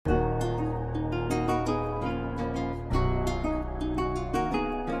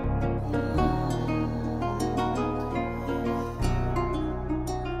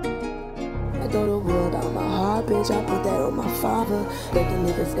Breaking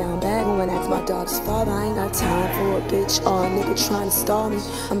niggas down bad when I ask my daughter's father. I ain't got time for a bitch or a nigga trying to stall me.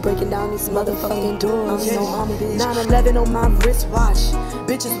 I'm breaking down these motherfucking doors. I'm no army bitch. 9/11 on my wristwatch.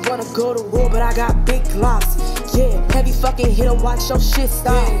 Bitches wanna go to war, but I got big glocks. Yeah, heavy fucking hitter, watch your shit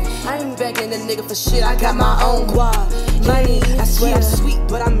stop. I ain't begging a nigga for shit, I got my own guap. Money, I swear I'm sweet,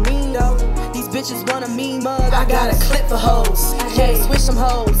 but I'm mean though. These bitches want a mean mug, I got a clip for hoes. Yeah, switch some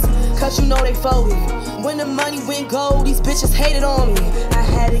hoes, cause you know they folded. When the money went gold, these bitches hated on me. I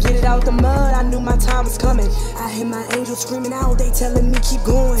had to get it out the mud, I knew my time was coming. I hear my angels screaming out, they telling me keep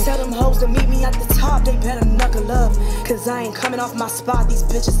going. Tell them hoes to meet me at the top, they better knuckle up. Cause I ain't coming off my spot, these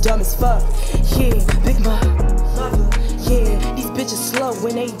bitches dumb as fuck. Yeah, big mother. Yeah, these bitches slow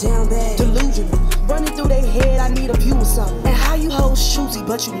when they down bad. Delusional, running through their head, I need a view or something. And how you hoes choosy,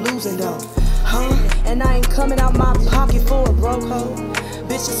 but you losing though? Huh? And I ain't coming out my pocket for a broke hoe.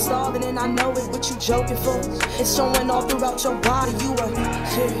 Bitches starving and I know it, what you joking for? It's showing all throughout your body, you a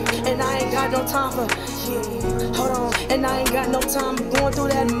yeah. And I ain't got no time for yeah. Hold on, and I ain't got no time for going through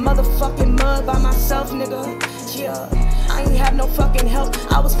that motherfucking mud by myself, nigga. Yeah, I ain't have no fucking help.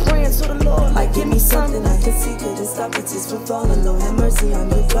 I was praying to the Lord, like give me something I can see, couldn't stop the tears from falling. Lord have mercy, I'm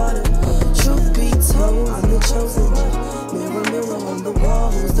your daughter. Truth be told, I'm the chosen one. Mirror, mirror on the wall,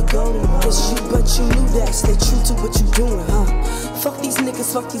 who's the golden one? It's you, but you knew that. Stay true to what you doing, huh? Fuck these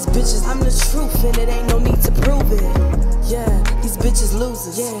niggas, fuck these bitches. I'm the truth, and it ain't no need to prove it. Yeah, these bitches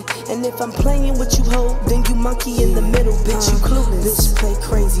losers. Yeah, and if I'm playing with you, hoe, then you monkey in the middle, bitch. You clueless. Bitch, play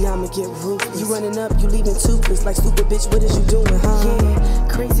crazy, I'ma get ruthless. You running up, you leaving toothless. Like stupid bitch, what is you doing, huh? Yeah,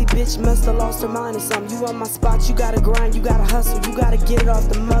 crazy bitch must have lost her mind or something. You on my spot, you gotta grind, you gotta hustle, you gotta get it off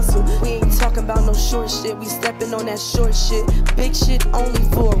the muscle. We ain't talking about no short shit, we stepping on that short shit. Big shit only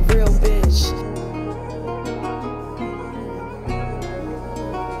for a real bitch.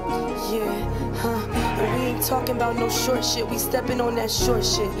 Yeah, huh? And we ain't talking about no short shit, we stepping on that short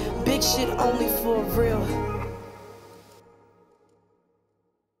shit. Big shit only for real.